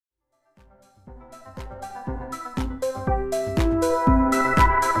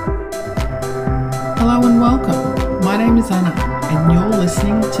is Anna, and you're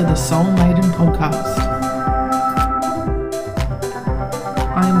listening to the Soul Maiden podcast.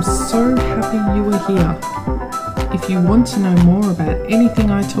 I am so happy you are here. If you want to know more about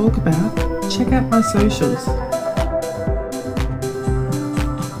anything I talk about, check out my socials.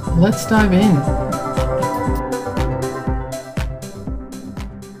 Let's dive in.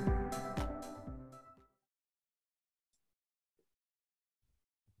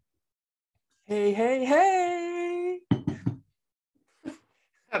 Hey.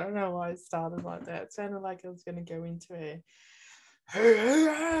 I don't know why it started like that. It sounded like I was going to go into a...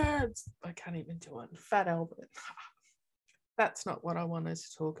 I can't even do it. Fat Albert. That's not what I wanted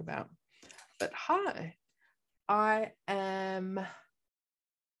to talk about. But hi, I am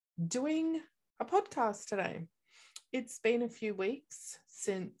doing a podcast today. It's been a few weeks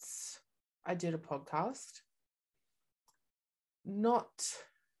since I did a podcast. Not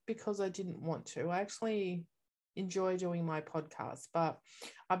because I didn't want to. I actually enjoy doing my podcast, but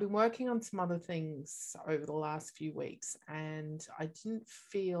I've been working on some other things over the last few weeks, and I didn't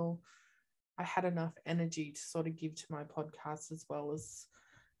feel I had enough energy to sort of give to my podcast, as well as,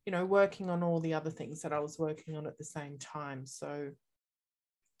 you know, working on all the other things that I was working on at the same time.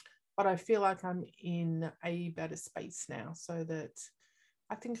 But I feel like I'm in a better space now, so that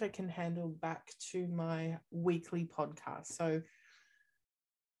I think I can handle back to my weekly podcast. So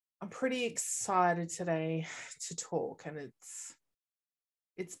I'm pretty excited today to talk, and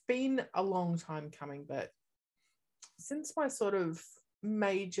it's been a long time coming, but since my sort of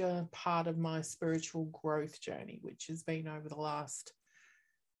major part of my spiritual growth journey, which has been over the last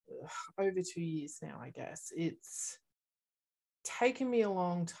over 2 years now, I guess, it's taken me a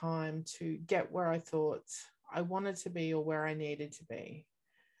long time to get where I thought I wanted to be or where I needed to be.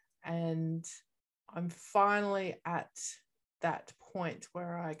 And I'm finally at that point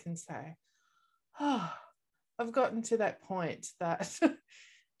where I can say, oh, I've gotten to that point that,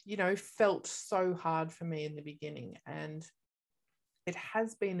 you know, felt so hard for me in the beginning. And it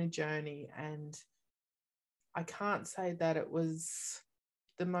has been a journey, and I can't say that it was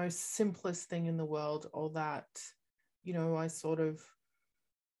the most simplest thing in the world, or that, you know, I sort of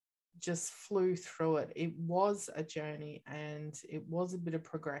just flew through it. It was a journey, and it was a bit of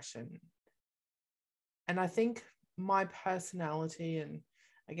progression. And I think my personality, and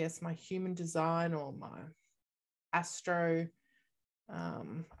I guess my human design, or my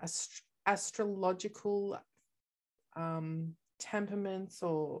astrological temperaments,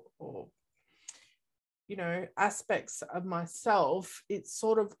 or you know, aspects of myself, it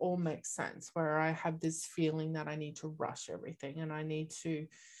sort of all makes sense, where I have this feeling that I need to rush everything, and I need to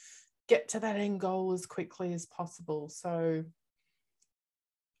get to that end goal as quickly as possible. So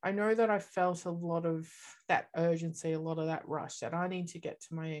I know that I felt a lot of that urgency, a lot of that rush, that I need to get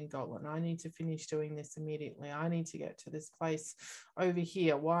to my end goal, and I need to finish doing this immediately. I need to get to this place over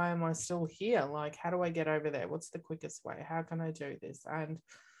here. Why am I still here? Like, how do I get over there? What's the quickest way? How can I do this? And,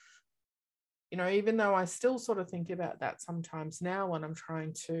 you know, even though I still sort of think about that sometimes now when I'm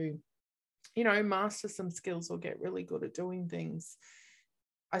trying to, you know, master some skills or get really good at doing things,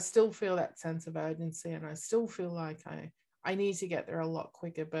 I still feel that sense of urgency, and I still feel like I need to get there a lot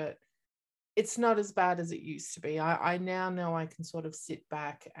quicker, but it's not as bad as it used to be. I now know I can sort of sit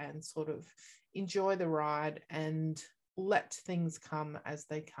back and sort of enjoy the ride and let things come as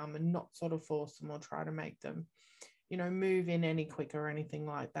they come, and not sort of force them or try to make them, you know, move in any quicker or anything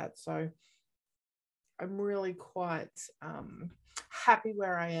like that. So I'm really quite happy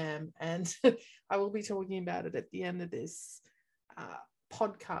where I am, and I will be talking about it at the end of this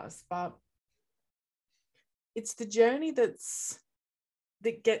podcast. But it's the journey that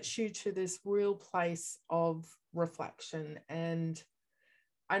gets you to this real place of reflection. And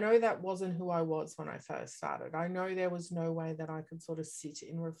I know that wasn't who I was when I first started. I know there was no way that I could sort of sit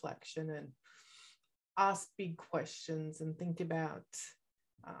in reflection and ask big questions and think about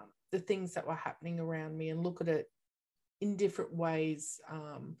the things that were happening around me, and look at it in different ways,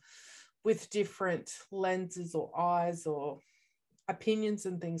 with different lenses or eyes or opinions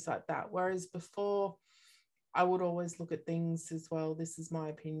and things like that. Whereas before, I would always look at things as, well, this is my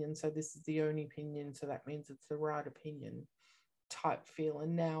opinion, so this is the only opinion, so that means it's the right opinion type feel.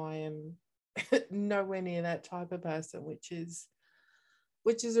 And now I am nowhere near that type of person, which is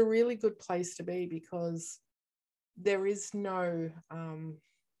a really good place to be, because there is no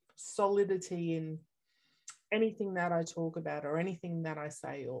solidity in anything that I talk about, or anything that I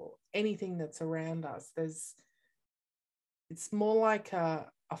say, or anything that's around us. It's more like a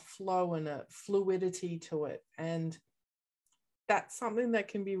flow and a fluidity to it. And that's something that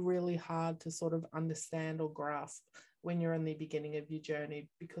can be really hard to sort of understand or grasp when you're in the beginning of your journey.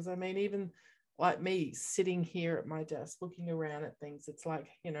 Because I mean, even like me sitting here at my desk looking around at things, it's like,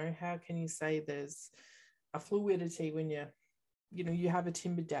 how can you say there's a fluidity when you have a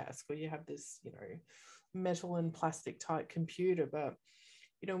timber desk, or you have this, metal and plastic type computer, but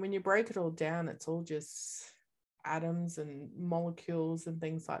when you break it all down, it's all just atoms and molecules and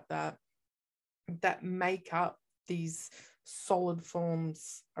things like that that make up these solid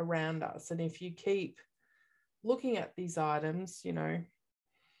forms around us. And if you keep looking at these items,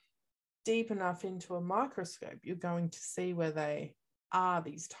 deep enough into a microscope, you're going to see where they are,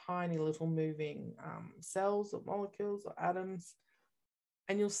 these tiny little moving cells or molecules or atoms.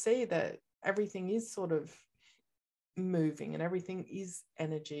 And you'll see that everything is sort of moving and everything is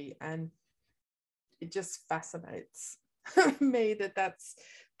energy. And it just fascinates me that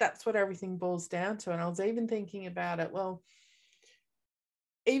that's what everything boils down to. And I was even thinking about it, well,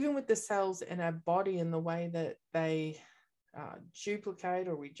 even with the cells in our body and the way that they duplicate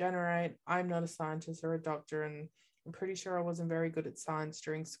or regenerate. I'm not a scientist or a doctor, and I'm pretty sure I wasn't very good at science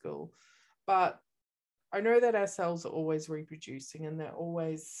during school, but I know that our cells are always reproducing and they're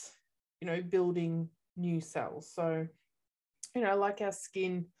always, building new cells. So, like our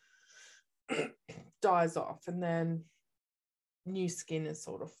skin dies off and then new skin is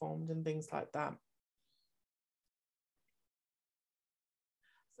sort of formed and things like that.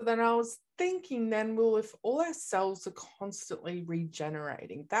 So then I was thinking then, well, if all our cells are constantly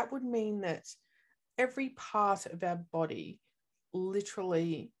regenerating, that would mean that every part of our body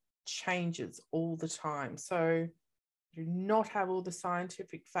literally changes all the time. So I do not have all the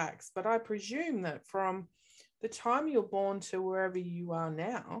scientific facts, but I presume that from the time you're born to wherever you are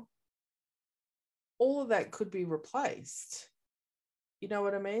now, all of that could be replaced. You know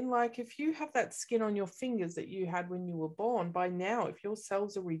what I mean? Like if you have that skin on your fingers that you had when you were born, by now, if your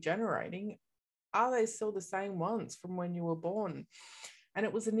cells are regenerating, are they still the same ones from when you were born? And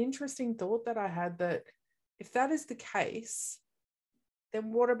it was an interesting thought that I had, that if that is the case,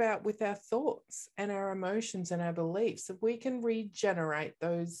 then what about with our thoughts and our emotions and our beliefs? If we can regenerate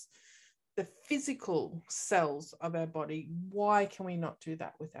the physical cells of our body, why can we not do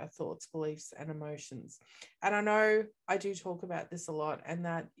that with our thoughts, beliefs, and emotions? And I know I do talk about this a lot, and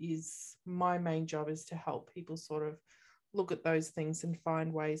that is my main job, is to help people sort of look at those things and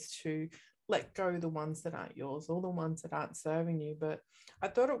find ways to let go the ones that aren't yours or the ones that aren't serving you. But I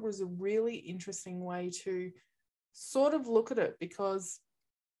thought it was a really interesting way to sort of look at it, because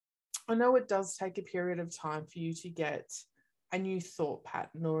I know it does take a period of time for you to get a new thought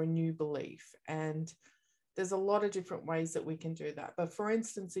pattern or a new belief. And there's a lot of different ways that we can do that. But for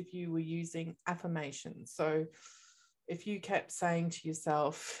instance, if you were using affirmations, so if you kept saying to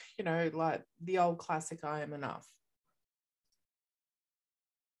yourself, like the old classic, I am enough.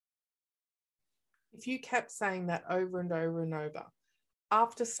 If you kept saying that over and over and over,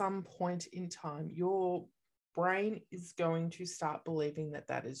 after some point in time, your brain is going to start believing that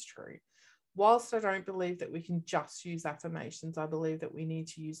that is true. Whilst I don't believe that we can just use affirmations, I believe that we need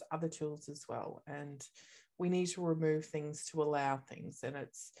to use other tools as well. And we need to remove things to allow things. And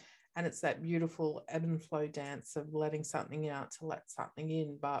it's that beautiful ebb and flow dance of letting something out to let something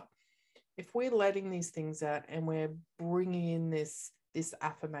in. But if we're letting these things out and we're bringing in this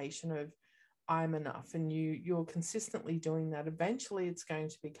affirmation of I'm enough, and you're consistently doing that, eventually it's going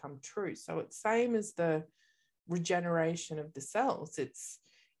to become true. So it's same as the regeneration of the cells.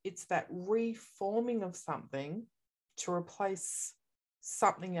 It's that reforming of something to replace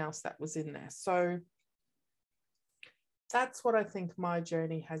something else that was in there. So that's what I think my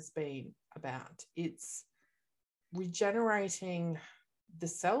journey has been about. It's regenerating the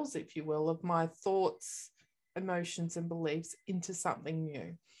cells, if you will, of my thoughts, emotions, and beliefs into something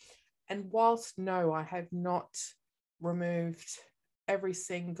new. And whilst, no, I have not removed every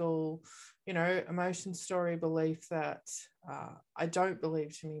single, emotion, story, belief that I don't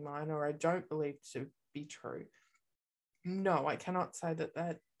believe to be mine, or I don't believe to be true. No, I cannot say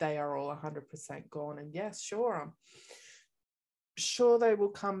that they are all 100% gone. And yes, sure, I'm sure they will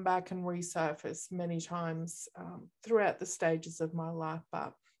come back and resurface many times throughout the stages of my life.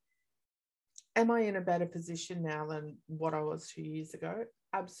 But am I in a better position now than what I was 2 years ago?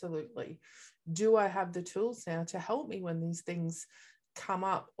 Absolutely. Do I have the tools now to help me when these things come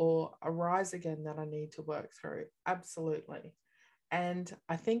up or arise again that I need to work through? Absolutely. And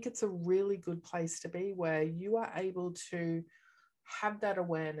I think it's a really good place to be, where you are able to have that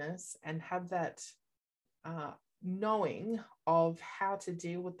awareness and have that knowing of how to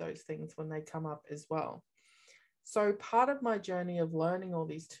deal with those things when they come up as well. So part of my journey of learning all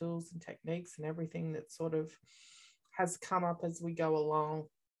these tools and techniques and everything that sort of has come up as we go along,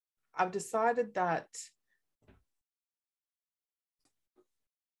 I've decided that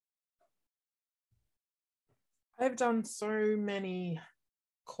I've done so many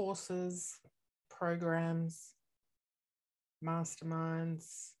courses, programs,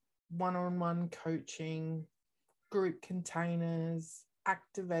 masterminds, one-on-one coaching, group containers,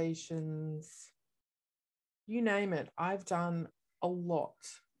 activations, you name it. I've done a lot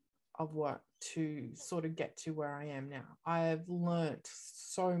of work to sort of get to where I am now. I have learnt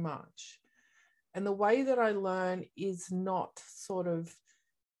so much. And the way that I learn is not sort of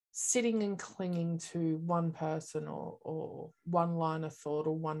sitting and clinging to one person or one line of thought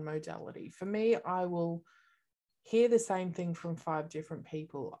or one modality. For me, I will hear the same thing from 5 different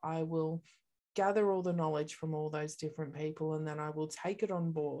people. I will gather all the knowledge from all those different people, and then I will take it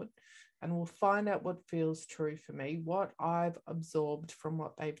on board and will find out what feels true for me, what I've absorbed from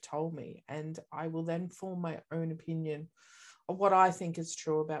what they've told me. And I will then form my own opinion of what I think is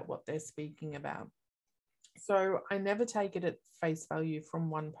true about what they're speaking about. So I never take it at face value from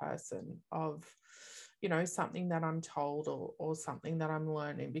one person of, you know, something that I'm told or something that I'm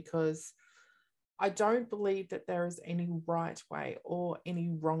learning, because I don't believe that there is any right way or any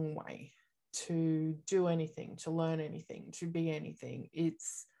wrong way to do anything, to learn anything, to be anything.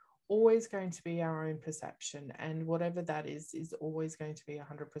 It's always going to be our own perception, and whatever that is always going to be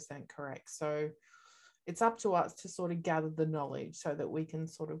 100% correct. So it's up to us to sort of gather the knowledge so that we can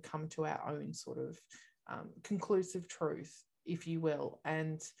sort of come to our own sort of conclusive truth, if you will.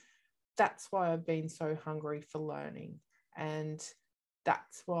 And that's why I've been so hungry for learning. And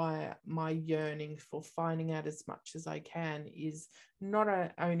that's why my yearning for finding out as much as I can is not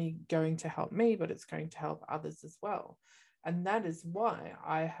only going to help me, but it's going to help others as well. And that is why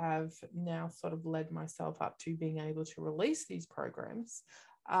I have now sort of led myself up to being able to release these programs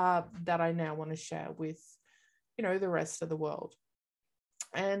that I now want to share with, you know, the rest of the world.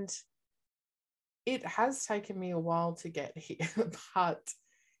 And it has taken me a while to get here, but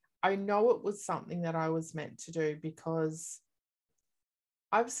I know it was something that I was meant to do, because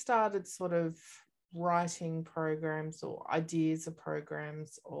I've started sort of writing programs or ideas of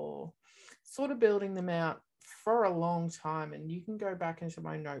programs or sort of building them out for a long time. And you can go back into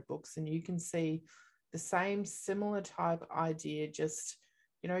my notebooks and you can see the same similar type idea, just,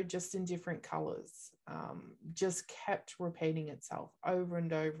 you know, just in different colors, just kept repeating itself over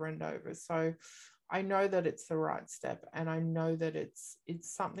and over and over. So I know that it's the right step, and I know that it's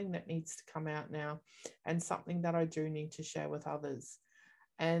something that needs to come out now, and something that I do need to share with others.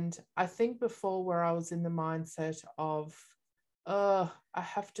 And I think before, where I was in the mindset of, I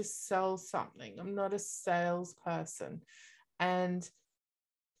have to sell something. I'm not a salesperson. And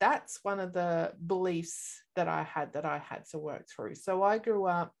that's one of the beliefs that I had to work through. So I grew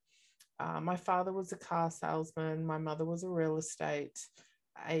up, my father was a car salesman. My mother was a real estate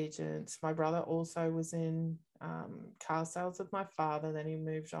agent. My brother also was in car sales with my father. Then he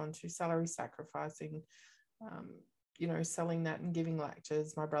moved on to salary sacrificing, you know, selling that and giving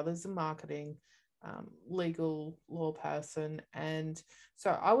lectures. My brother's in marketing, legal law person. And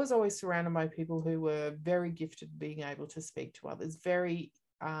so I was always surrounded by people who were very gifted being able to speak to others, very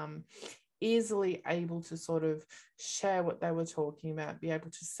easily able to sort of share what they were talking about, be able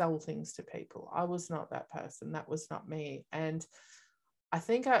to sell things to people. I was not that person. That was not me. And I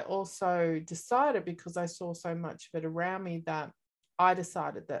think I also decided, because I saw so much of it around me, that I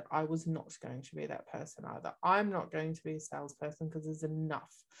decided that I was not going to be that person either. I'm not going to be a salesperson, because there's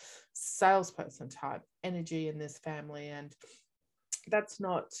enough salesperson type energy in this family, and that's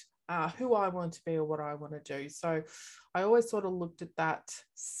not who I want to be or what I want to do. So I always sort of looked at that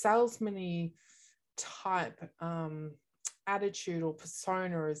salesman-y type attitude or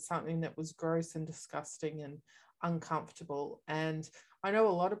persona as something that was gross and disgusting and uncomfortable. And I know a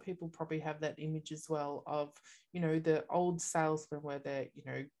lot of people probably have that image as well of, you know, the old salesman where they're, you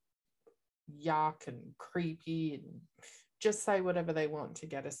know, yuck and creepy and just say whatever they want to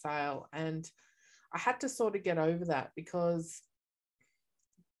get a sale. And I had to sort of get over that, because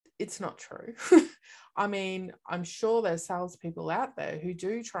it's not true. I mean, I'm sure there's salespeople out there who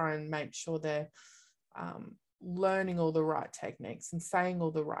do try and make sure they're learning all the right techniques and saying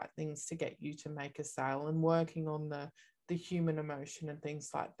all the right things to get you to make a sale, and working on the human emotion and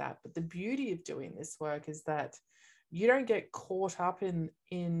things like that. But the beauty of doing this work is that you don't get caught up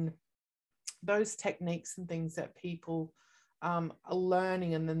in those techniques and things that people are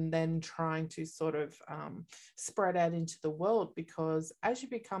learning and then trying to sort of spread out into the world. Because as you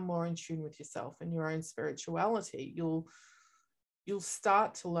become more in tune with yourself and your own spirituality, you'll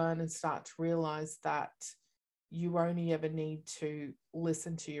start to learn and start to realize that you only ever need to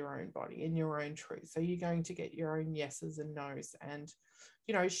listen to your own body and your own truth. So you're going to get your own yeses and nos. And,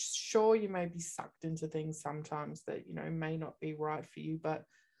 you know, sure, you may be sucked into things sometimes that, you know, may not be right for you, but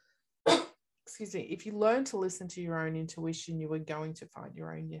excuse me, if you learn to listen to your own intuition, you are going to find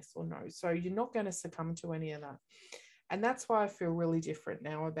your own yes or no. So you're not going to succumb to any of that. And that's why I feel really different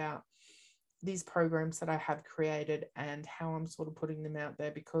now about these programs that I have created and how I'm sort of putting them out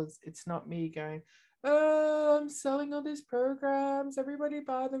there, because it's not me going, oh, I'm selling all these programs, everybody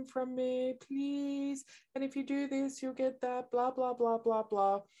buy them from me, please. And if you do this, you'll get that, blah, blah, blah, blah,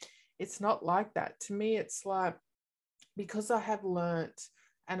 blah. It's not like that. To me, it's like, because I have learnt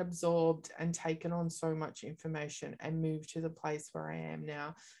and absorbed and taken on so much information and moved to the place where I am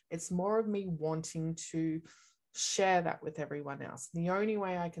now, it's more of me wanting to share that with everyone else. The only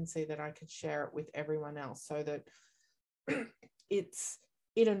way I can see that I could share it with everyone else so that it's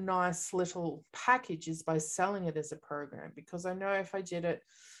in a nice little package is by selling it as a program, because I know if I did it,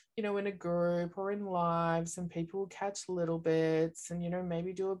 you know, in a group or in lives, and people will catch little bits and, you know,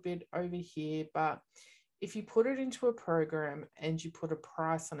 maybe do a bit over here. But if you put it into a program and you put a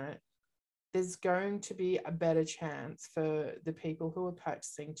price on it, there's going to be a better chance for the people who are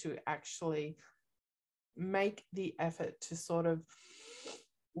purchasing to actually make the effort to sort of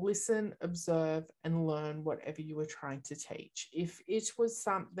listen, observe, and learn whatever you were trying to teach. If it was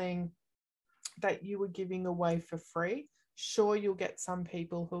something that you were giving away for free, sure, you'll get some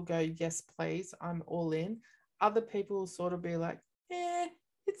people who'll go, yes, please, I'm all in. Other people will sort of be like,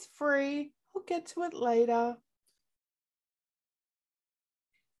 it's free, I'll get to it later.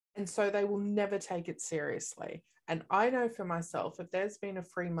 And so they will never take it seriously. And I know for myself, if there's been a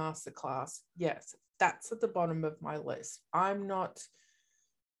free masterclass, yes, that's at the bottom of my list. I'm not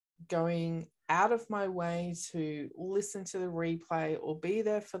going out of my way to listen to the replay or be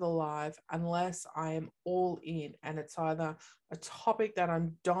there for the live unless I am all in and it's either a topic that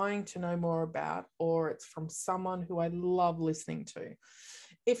I'm dying to know more about or it's from someone who I love listening to.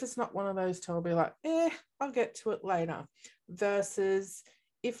 If it's not one of those two, I'll be like, I'll get to it later. Versus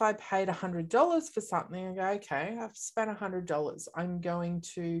if I paid $100 for something, I go, okay, I've spent $100. I'm going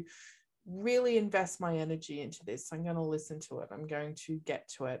to really invest my energy into this. I'm going to listen to it. I'm going to get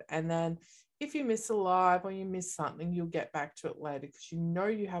to it. And then if you miss a live or you miss something, you'll get back to it later because you know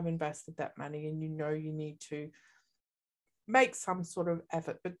you have invested that money and you know you need to make some sort of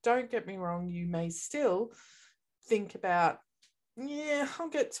effort. But don't get me wrong, you may still think about, I'll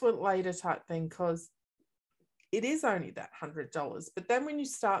get to it later type thing, because it is only that $100. But then when you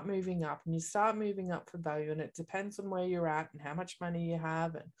start moving up and you start moving up for value, and it depends on where you're at and how much money you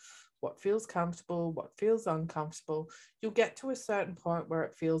have and what feels comfortable, what feels uncomfortable, you'll get to a certain point where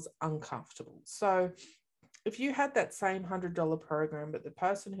it feels uncomfortable. So if you had that same $100 program, but the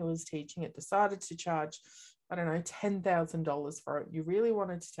person who was teaching it decided to charge, I don't know, $10,000 for it, you really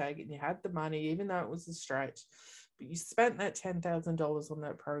wanted to take it and you had the money, even though it was a stretch, but you spent that $10,000 on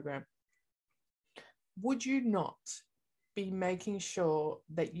that program, would you not be making sure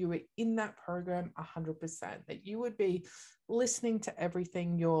that you were in that program 100%, that you would be listening to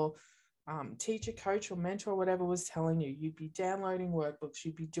everything your teacher, coach, or mentor, or whatever was telling you? You'd be downloading workbooks,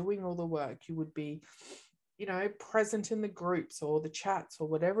 you'd be doing all the work, you would be, you know, present in the groups or the chats or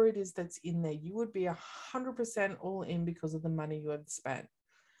whatever it is that's in there. You would be 100% all in because of the money you had spent.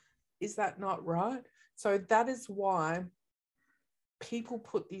 Is that not right? So that is why people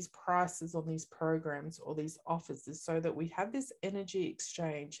put these prices on these programs or these offers, is so that we have this energy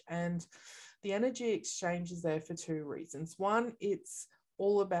exchange. And the energy exchange is there for two reasons. One, it's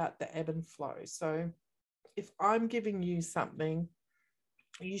all about the ebb and flow. So if I'm giving you something,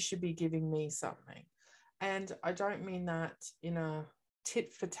 you should be giving me something. And I don't mean that in a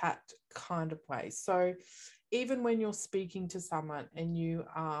tit for tat kind of way. So even when you're speaking to someone and you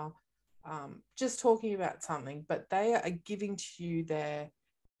are just talking about something, but they are giving to you their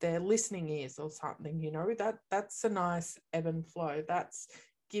listening ears or something, you know, that's a nice ebb and flow. That's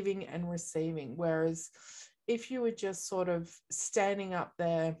giving and receiving. Whereas if you were just sort of standing up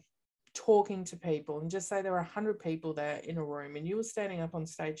there talking to people, and just say there were 100 people there in a room and you were standing up on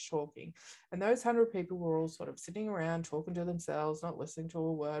stage talking, and those 100 people were all sort of sitting around talking to themselves, not listening to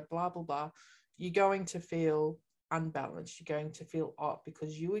a word, blah, blah, blah, you're going to feel unbalanced. You're going to feel off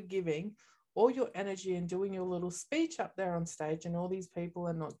because you were giving all your energy and doing your little speech up there on stage, and all these people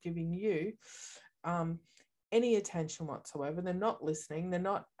are not giving you any attention whatsoever. They're not listening. They're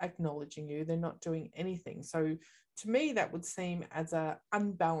not acknowledging you. They're not doing anything. So to me, that would seem as an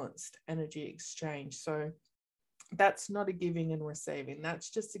unbalanced energy exchange. So that's not a giving and receiving. That's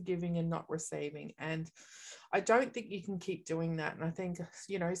just a giving and not receiving. And I don't think you can keep doing that. And I think,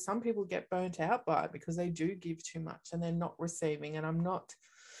 you know, some people get burnt out by it because they do give too much and they're not receiving. And I'm not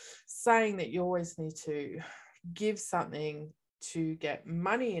saying that you always need to give something to get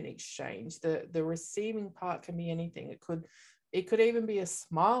money in exchange. The receiving part can be anything. It could It could even be a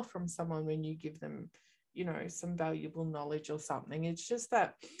smile from someone when you give them, you know, some valuable knowledge or something. It's just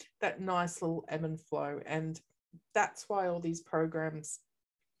that nice little ebb and flow. And that's why all these programs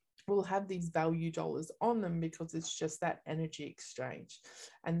will have these value dollars on them, because it's just that energy exchange.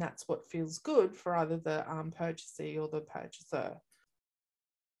 And that's what feels good for either the purchasee or the purchaser.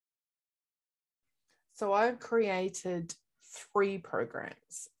 So I've created 3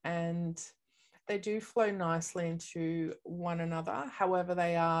 programs, and they do flow nicely into one another. However,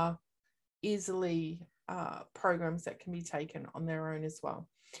 they are easily programs that can be taken on their own as well.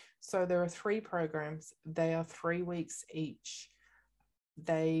 So there are 3 programs. They are 3 weeks each.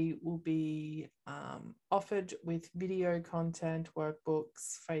 They will be offered with video content,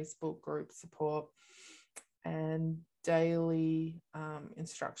 workbooks, Facebook group support, and daily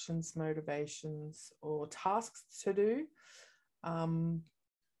instructions, motivations, or tasks to do.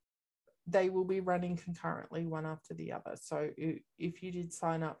 They will be running concurrently, one after the other. So if you did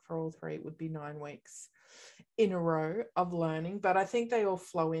sign up for all 3, it would be 9 weeks in a row of learning, but I think they all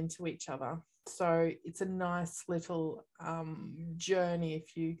flow into each other. So it's a nice little journey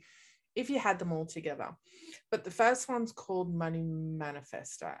if you had them all together. But the first one's called Money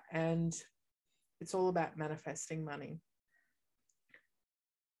Manifester, and it's all about manifesting money.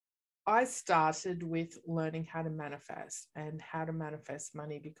 I started with learning how to manifest and how to manifest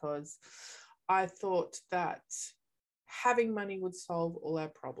money because I thought that having money would solve all our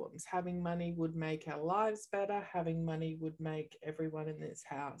problems. Having money would make our lives better. Having money would make everyone in this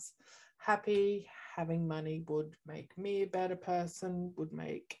house happy. Having money would make me a better person, would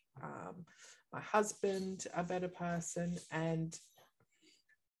make my husband a better person. And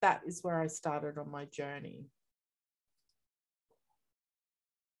that is where I started on my journey.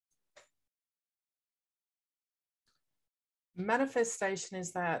 Manifestation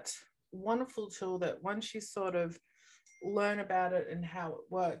is that wonderful tool that once you sort of learn about it and how it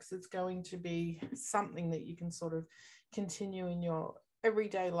works, it's going to be something that you can sort of continue in your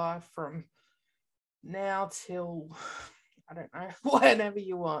everyday life from now till, I don't know, whenever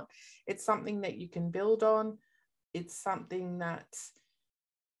you want. It's something that you can build on. It's something that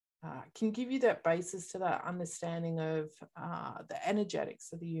can give you that basis to that understanding of the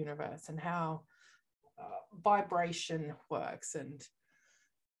energetics of the universe and how vibration works and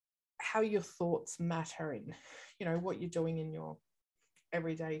how your thoughts matter in, you know, what you're doing in your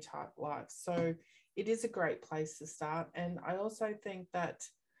everyday type life. So it is a great place to start. And I also think that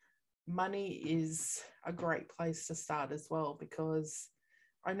money is a great place to start as well, because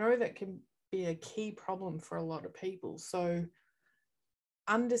I know that can be a key problem for a lot of people. So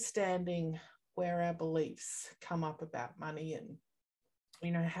understanding where our beliefs come up about money and,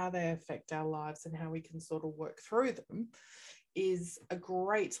 you know, how they affect our lives and how we can sort of work through them is a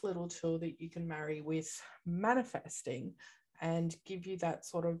great little tool that you can marry with manifesting and give you that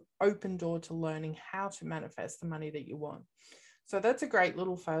sort of open door to learning how to manifest the money that you want. So that's a great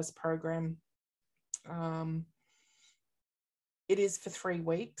little first program. It is for 3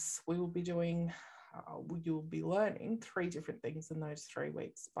 weeks. We will be doing, you'll be learning 3 different things in those 3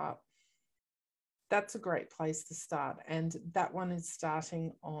 weeks, but that's a great place to start. And that one is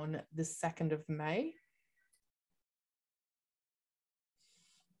starting on the 2nd of May.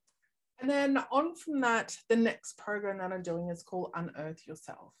 And then on from that, the next program that I'm doing is called Unearth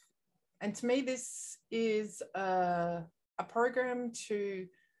Yourself. And to me, this is a program to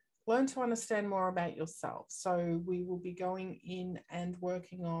learn to understand more about yourself. So we will be going in and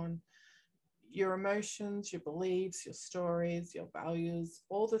working on your emotions, your beliefs, your stories, your values,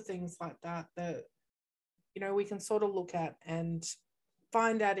 all the things like that, that, you know, we can sort of look at and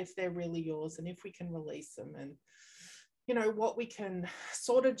find out if they're really yours and if we can release them, and, you know, what we can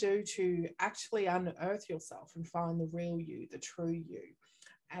sort of do to actually unearth yourself and find the real you, the true you.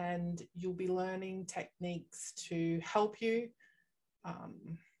 And you'll be learning techniques to help you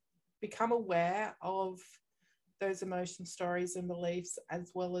become aware of those emotion stories and beliefs,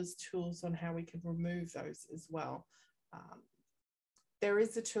 as well as tools on how we can remove those as well. There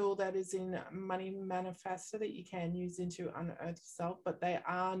is a tool that is in Money Manifester that you can use into Unearth Yourself, but they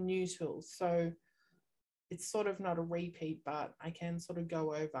are new tools. So it's sort of not a repeat, but I can sort of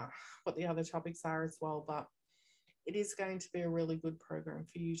go over what the other topics are as well. But it is going to be a really good program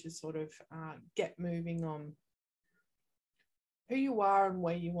for you to sort of get moving on who you are and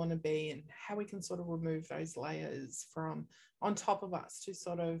where you want to be, and how we can sort of remove those layers from on top of us to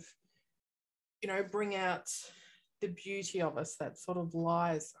sort of, you know, bring out the beauty of us that sort of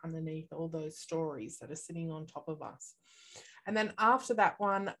lies underneath all those stories that are sitting on top of us. And then after that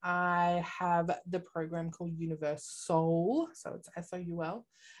one, I have the program called Universe Soul. So it's SOUL.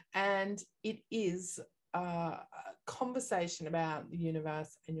 And it is a conversation about the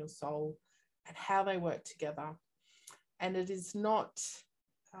universe and your soul and how they work together. And it is not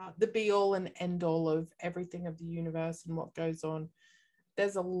the be all and end all of everything of the universe and what goes on.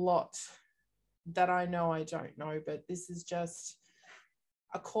 There's a lot that I know I don't know, but this is just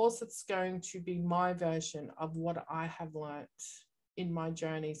a course that's going to be my version of what I have learnt in my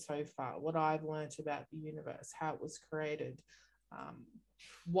journey so far, what I've learnt about the universe, how it was created,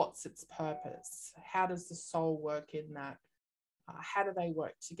 what's its purpose, how does the soul work in that, how do they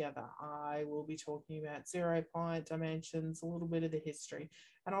work together. I will be talking about 0 point dimensions, a little bit of the history,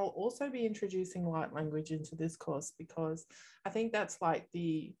 and I'll also be introducing light language into this course, because I think that's like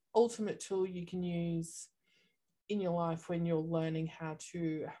the ultimate tool you can use in your life when you're learning how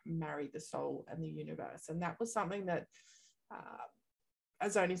to marry the soul and the universe. And that was something that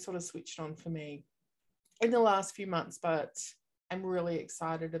has only sort of switched on for me in the last few months, but I'm really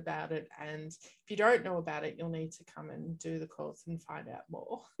excited about it. And if you don't know about it, you'll need to come and do the course and find out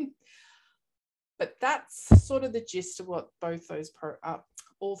more. But that's sort of the gist of what both those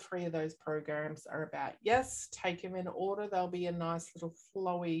all three of those programs are about. Yes, take them in order. They'll be a nice little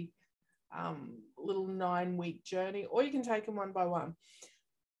flowy little 9-week journey, or you can take them one by one.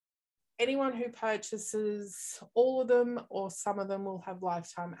 Anyone who purchases all of them or some of them will have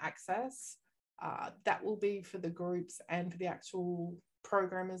lifetime access. That will be for the groups and for the actual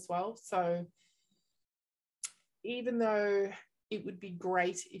program as well. So even though it would be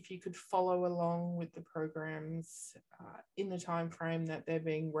great if you could follow along with the programs in the time frame that they're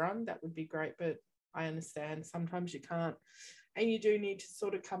being run, that would be great. But I understand sometimes you can't, and you do need to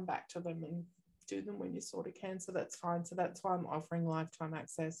sort of come back to them and do them when you sort of can. So that's fine. So that's why I'm offering lifetime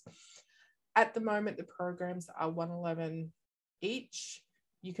access. At the moment, the programs are $111 each.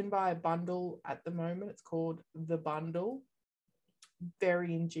 You can buy a bundle at the moment. It's called The Bundle.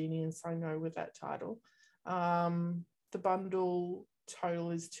 Very ingenious, I know, with that title. The bundle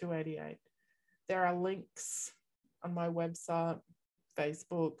total is $288. There are links on my website,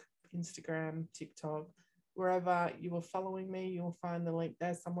 Facebook, Instagram, TikTok, wherever you are following me, you'll find the link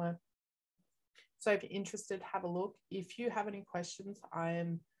there somewhere. So if you're interested, have a look. If you have any questions, I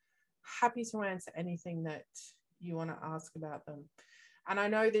am happy to answer anything that you want to ask about them. And I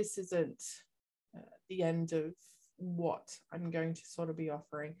know this isn't the end of what I'm going to sort of be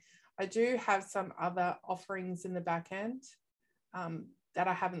offering. I do have some other offerings in the back end that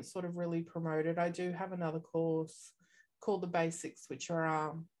I haven't sort of really promoted. I do have another course called The Basics, which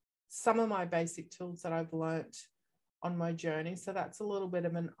are some of my basic tools that I've learnt on my journey. So that's a little bit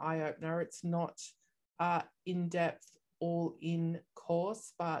of an eye-opener. It's not in-depth, all-in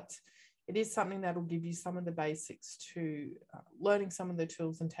course, but it is something that will give you some of the basics to learning some of the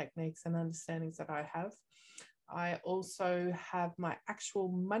tools and techniques and understandings that I have. I also have my actual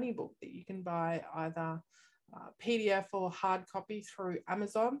money book that you can buy either PDF or hard copy through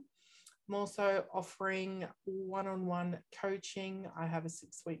Amazon. I'm also offering one-on-one coaching. I have a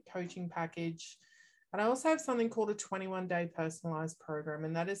 6-week coaching package. And I also have something called a 21-day personalized program.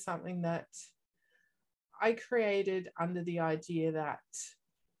 And that is something that I created under the idea that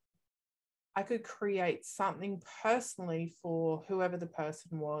I could create something personally for whoever the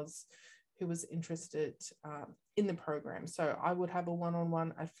person was who was interested in the program. So I would have a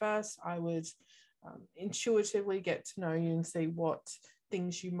one-on-one at first. I would intuitively get to know you and see what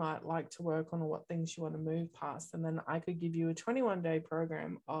things you might like to work on or what things you want to move past. And then I could give you a 21-day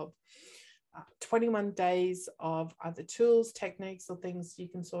program of 21 days of either tools, techniques, or things you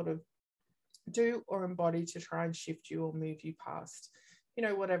can sort of do or embody to try and shift you or move you past, you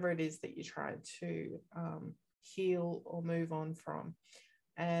know, whatever it is that you're trying to heal or move on from.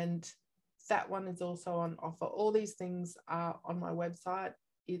 And that one is also on offer. All these things are on my website.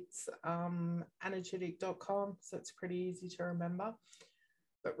 It's anachidik.com, so it's pretty easy to remember.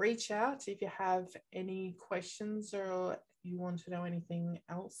 But reach out if you have any questions or you want to know anything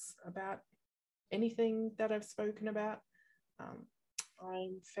else about anything that I've spoken about.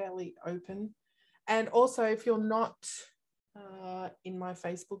 I'm fairly open. And also, if you're not in my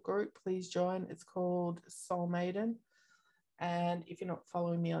Facebook group, please join. It's called Soul Maiden. And if you're not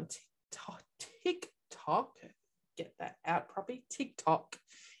following me on TikTok, get that out properly, TikTok,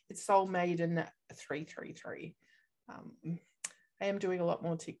 it's Soul Maiden 333. I am doing a lot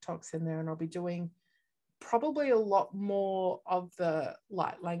more TikToks in there, and I'll be doing probably a lot more of the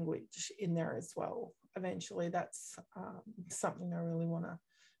light language in there as well. Eventually, that's something I really want to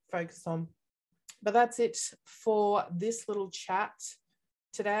focus on. But that's it for this little chat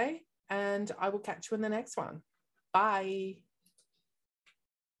today, and I will catch you in the next one. Bye.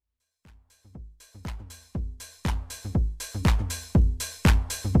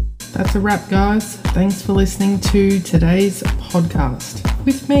 that's a wrap, guys. Thanks for listening to today's podcast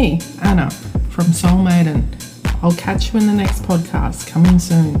with me, Anna, from Soul Maiden. I'll catch you in the next podcast coming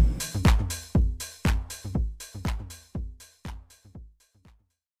soon.